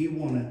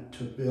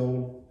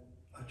build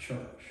a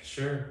church.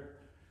 Sure.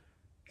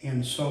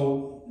 And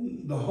so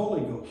the Holy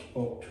Ghost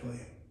spoke to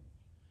him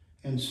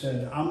and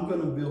said, I'm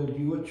going to build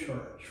you a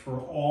church for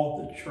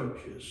all the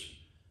churches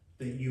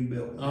that you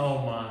built.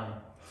 Oh my.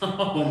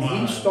 Oh when my.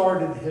 he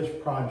started his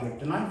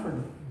project, and I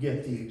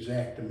forget the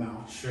exact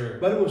amount, Sure.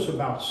 but it was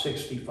about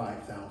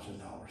 $65,000,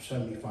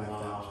 $75,000.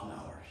 Wow.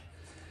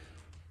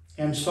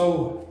 And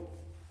so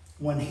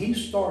when he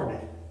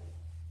started,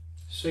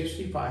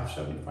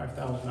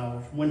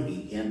 $75,000, when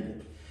he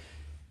ended,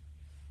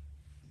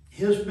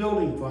 his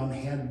building fund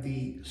had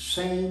the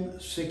same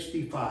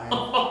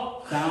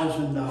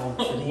 $65,000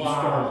 that he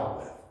started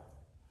with.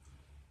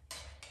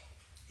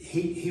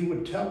 He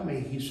would tell me,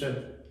 he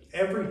said,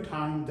 every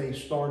time they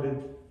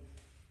started,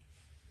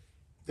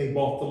 they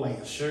bought the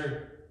land.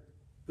 Sure.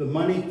 The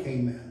money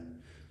came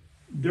in.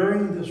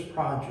 During this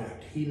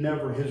project, his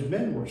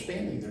men were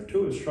standing there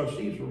too, his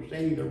trustees were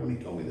standing there when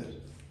he told me this.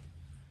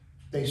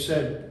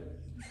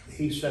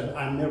 He said,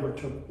 I never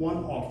took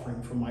one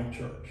offering from my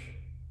church.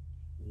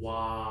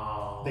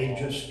 Wow. They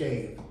just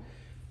gave.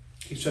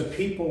 He said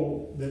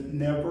people that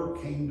never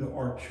came to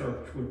our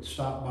church would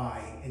stop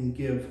by and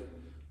give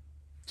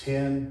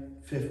 $10,000,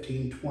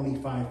 $15,000,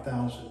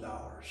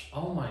 $25,000.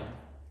 Oh my.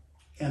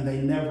 And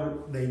they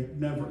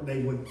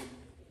would,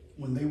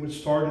 when they would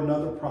start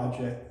another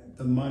project,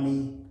 the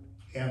money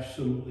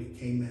absolutely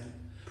came in.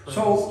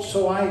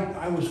 So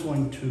I was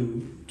going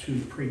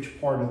to preach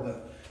part of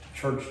the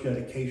church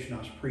dedication. I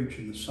was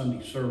preaching the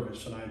Sunday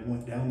service, and I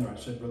went down there. I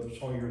said, Brother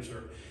Sawyer, is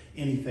there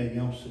anything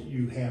else that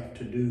you have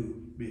to do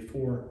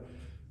before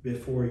the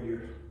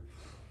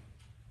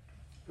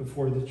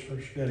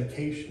church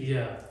dedication?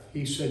 Yeah.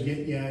 He said,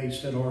 yeah. He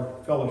said,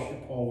 our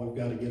fellowship hall, we've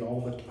got to get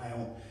all the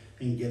tile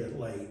and get it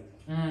laid.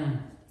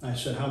 I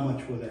said, how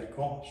much will that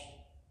cost?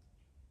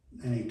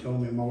 And he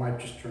told me, my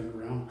wife just turned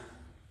around.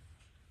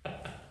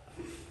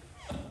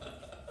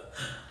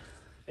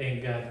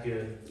 Ain't God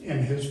good?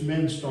 And his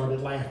men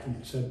started laughing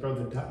and said,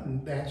 Brother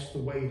Dutton, that's the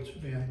way it's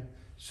been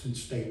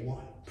since day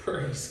one.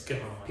 Praise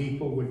God.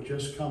 People would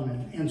just come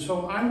in. And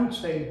so I would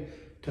say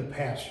to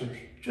pastors,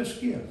 just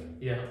give.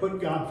 Yeah.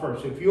 Put God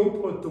first. If you'll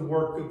put the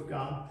work of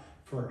God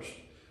first.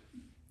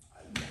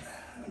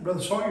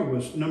 Brother Sawyer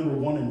was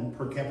 #1 in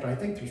per capita. I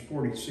think there's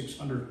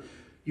 4,600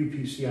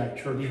 UPCI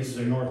churches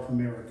in North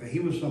America. He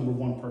was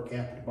 #1 per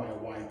capita by a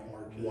wide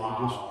margin.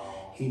 Wow.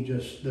 He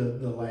just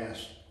the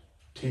last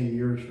 10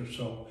 years or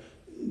so,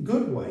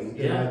 Goodway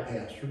that I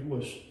pastored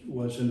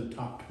was in the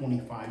top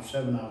 25,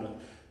 7 out of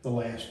the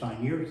last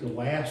 9 years. The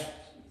last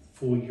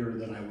full year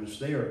that I was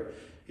there,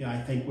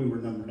 I think we were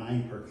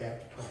 #9 per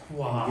capita in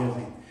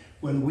giving.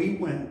 When we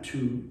went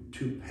to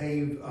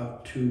pave,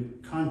 to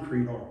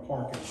concrete our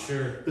parking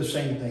lot, the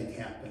same thing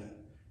happened.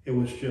 It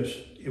was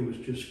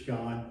just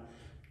God.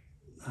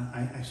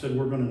 I said,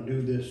 we're going to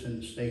do this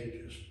in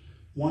stages.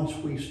 Once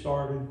we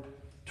started,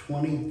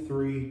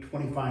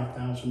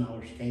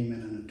 $25,000 came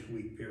in a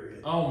 2-week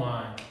period. Oh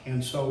my.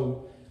 And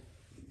so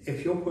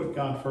if you'll put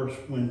God first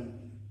in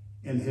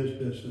his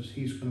business,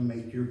 he's going to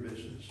make your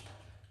business.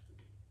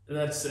 And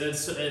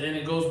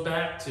it goes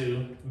back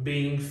to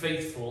being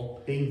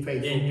faithful in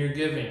your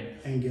giving.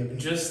 And giving.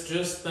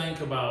 Just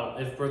think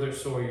about if Brother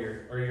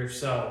Sawyer or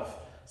yourself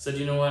said,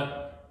 you know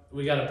what,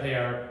 we got to pay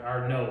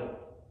our note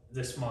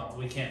this month.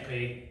 We can't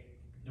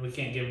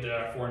give to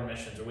our foreign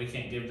missions, or we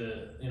can't give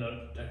to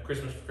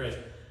Christmas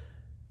present.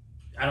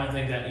 I don't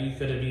think that you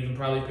could have even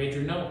probably paid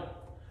your note.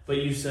 But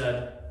you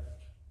said,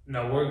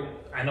 no,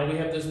 I know we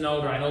have this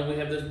note, or I know we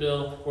have this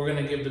bill, we're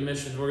going to give to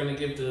missions, we're going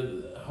to give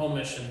to home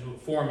mission,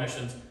 foreign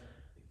missions.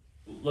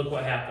 Look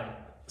what happened.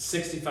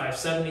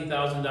 $65,000,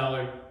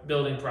 $70,000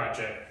 building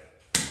project.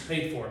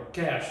 Paid for,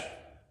 cash.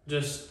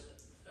 Just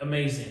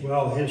amazing.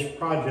 Well, his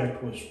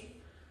project was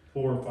 $400,000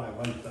 or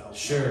 $500,000.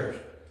 Sure.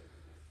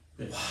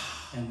 Wow.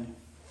 And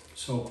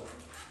so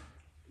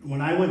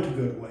when I went to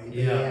Goodway,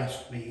 they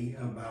asked me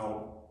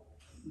about,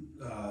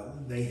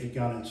 they had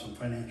gotten some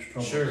financial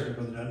trouble. Sure. I said,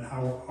 Brother Dutton,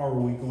 how are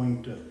we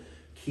going to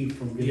keep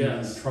from getting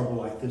into trouble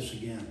like this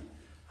again?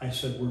 I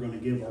said, we're going to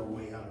give our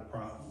way out of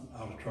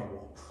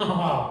trouble.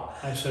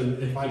 I said,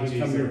 if I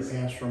become your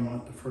pastor,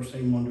 the first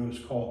thing I'm going to do is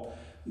call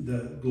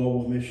the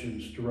global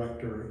missions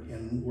director,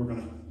 and we're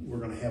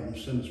going to have them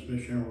send us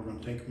missionary. We're going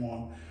to take them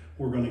on.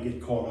 We're going to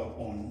get caught up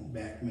on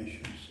back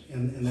missions,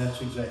 and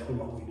that's exactly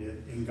what we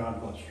did. And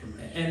God bless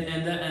tremendously.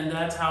 And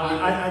that's how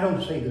I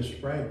don't say this to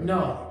brag.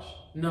 No.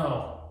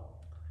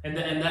 And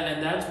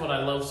that's what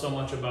I love so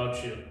much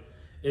about you,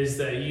 is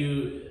that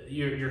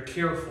you're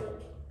careful.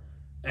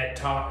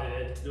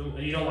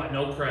 You don't want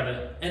no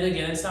credit. And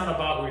again, it's not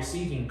about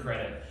receiving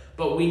credit,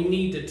 but we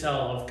need to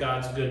tell of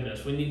God's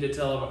goodness. We need to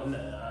tell of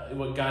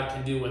what God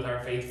can do with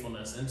our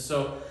faithfulness. And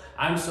so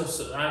I'm so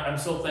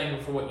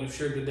thankful for what you've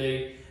shared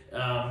today.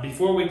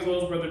 Before we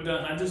close, Brother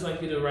Dutton, I'd just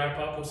like you to wrap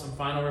up with some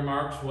final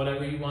remarks,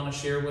 whatever you want to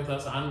share with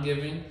us on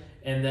giving,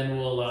 and then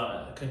we'll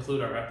conclude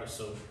our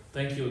episode.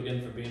 Thank you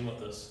again for being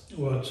with us.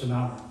 Well, it's an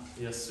honor.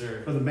 Yes,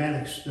 sir. For the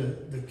Maddox,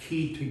 the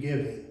key to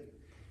giving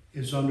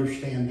is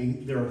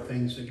understanding there are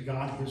things that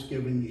God has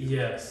given you.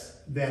 Yes.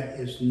 That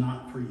is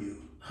not for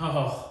you.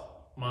 Oh,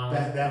 my.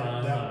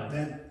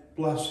 That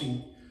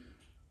blessing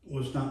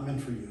was not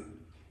meant for you.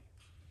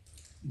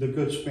 The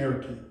Good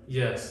Samaritan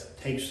Yes.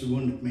 takes the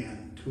wounded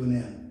man to an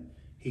inn.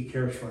 He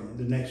cares for him.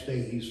 The next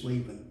day he's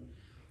leaving.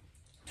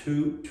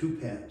 Two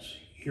pence.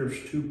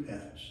 Here's 2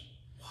 pence.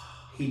 Wow.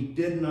 He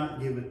did not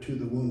give it to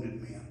the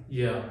wounded man.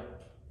 Yeah.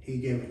 He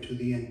gave it to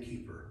the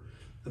innkeeper.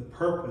 The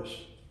purpose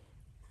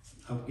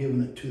of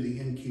giving it to the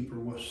innkeeper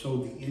was so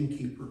the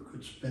innkeeper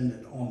could spend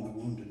it on the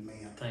wounded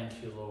man.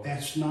 Thank you, Lord.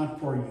 That's not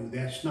for you.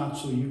 That's not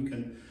so you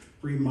can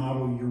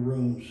remodel your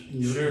rooms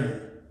in your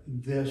inn.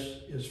 This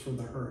is for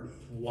the hurting.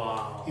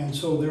 Wow. And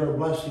so there are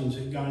blessings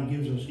that God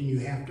gives us, and you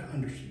have to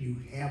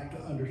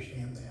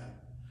understand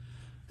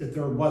that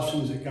there are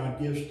blessings that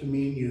God gives to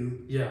me and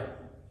you. Yeah.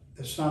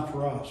 That's not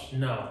for us.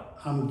 No.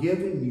 I'm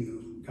giving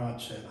you, God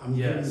said, I'm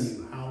giving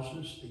you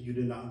houses that you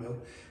did not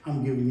build.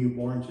 I'm giving you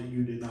barns that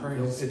you did not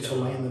build. It's a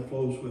land that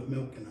flows with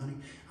milk and honey.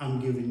 I'm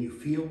giving you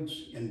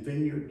fields and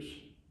vineyards,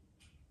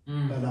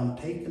 but I'm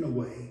taking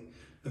away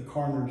the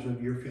corners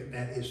of your field.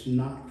 That is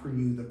not for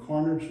you. The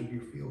corners of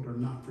your field are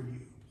not for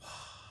you.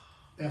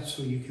 That's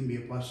so you can be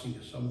a blessing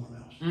to someone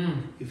else.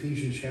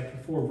 Ephesians chapter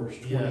 4, verse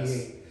 28.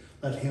 Yes.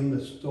 Let him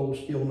that stole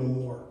steal no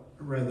more,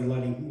 but rather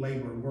let him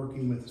labor,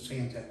 working with his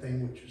hands that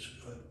thing which is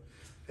good,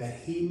 that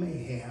he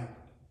may have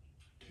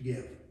to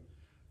give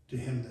to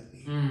him that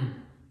needs.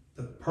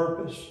 The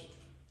purpose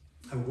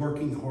of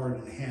working hard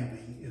and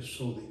having is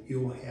so that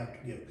you'll have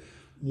to give.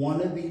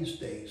 One of these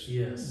days,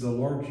 the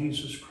Lord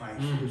Jesus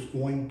Christ is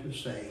going to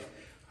say,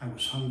 I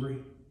was hungry,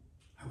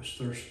 I was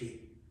thirsty,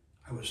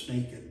 I was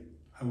naked,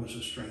 I was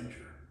a stranger.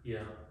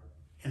 Yeah.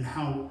 And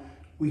how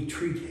we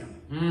treat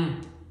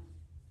him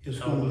is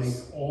going to make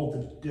all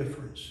the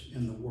difference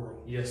in the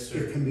world. Yes, sir.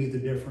 It can be the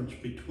difference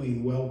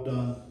between well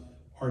done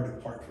or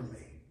depart from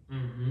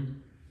me.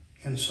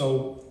 And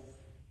so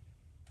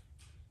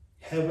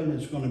heaven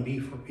is going to be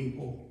for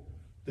people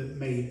that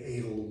made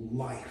a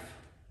life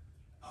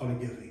out of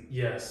giving.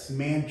 Yes.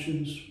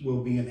 Mansions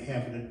will be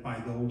inhabited by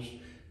those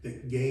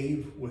that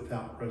gave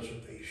without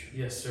reservation.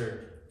 Yes,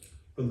 sir.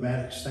 Brother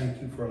Maddox,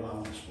 thank you for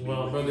allowing us to be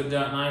with Brother you.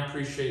 Dutton, I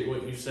appreciate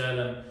what you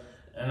said,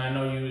 and I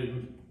know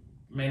you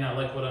may not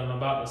like what I'm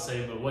about to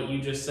say, but what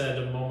you just said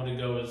a moment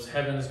ago is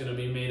heaven is going to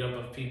be made up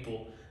of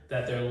people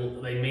that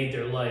they made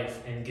their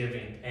life in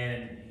giving.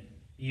 And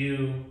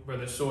you,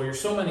 Brother Sawyer,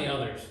 so many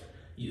others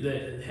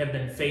that have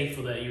been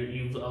faithful, that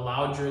you've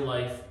allowed your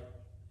life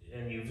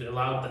and you've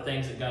allowed the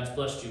things that God's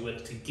blessed you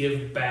with to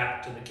give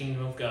back to the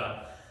kingdom of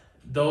God.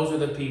 Those are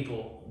the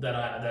people that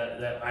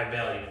I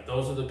value.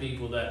 Those are the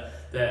people that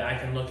I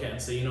can look at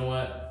and say, you know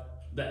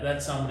what?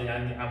 That's somebody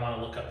I want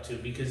to look up to,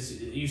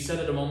 because you said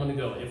it a moment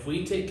ago. If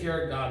we take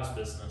care of God's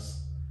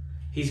business,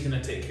 He's going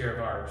to take care of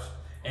ours.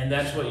 And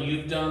that's what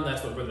you've done.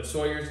 That's what Brother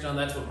Sawyer's done.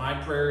 That's what my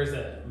prayer is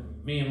that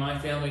me and my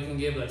family can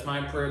give. That's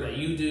my prayer that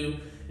you do,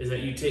 is that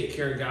you take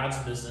care of God's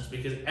business.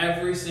 Because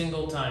every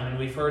single time, and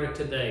we've heard it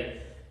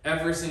today,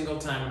 every single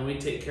time when we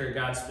take care of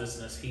God's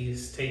business,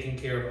 He's taking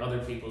care of other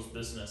people's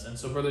business. And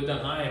so, Brother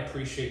Dutton, I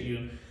appreciate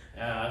you.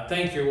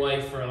 Thank your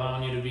wife for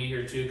allowing you to be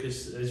here too,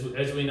 because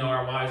as we know,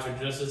 our wives are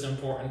just as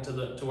important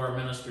to our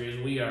ministry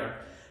as we are.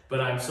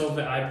 But I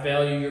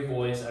value your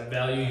voice. I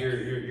value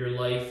your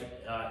life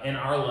in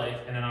our life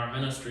and in our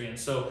ministry. And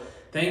so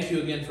thank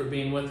you again for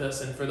being with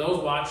us. And for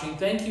those watching,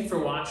 thank you for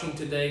watching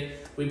today.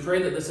 We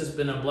pray that this has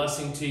been a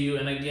blessing to you.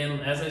 And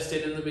again, as I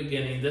stated in the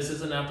beginning, this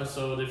is an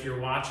episode. If you're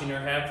watching or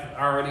have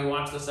already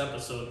watched this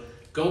episode,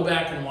 go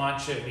back and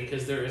watch it,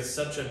 because there is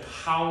such a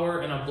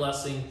power and a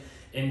blessing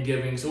in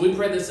giving. So we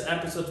pray this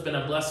episode's been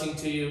a blessing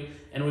to you,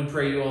 and we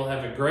pray you all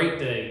have a great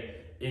day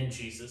in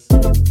Jesus.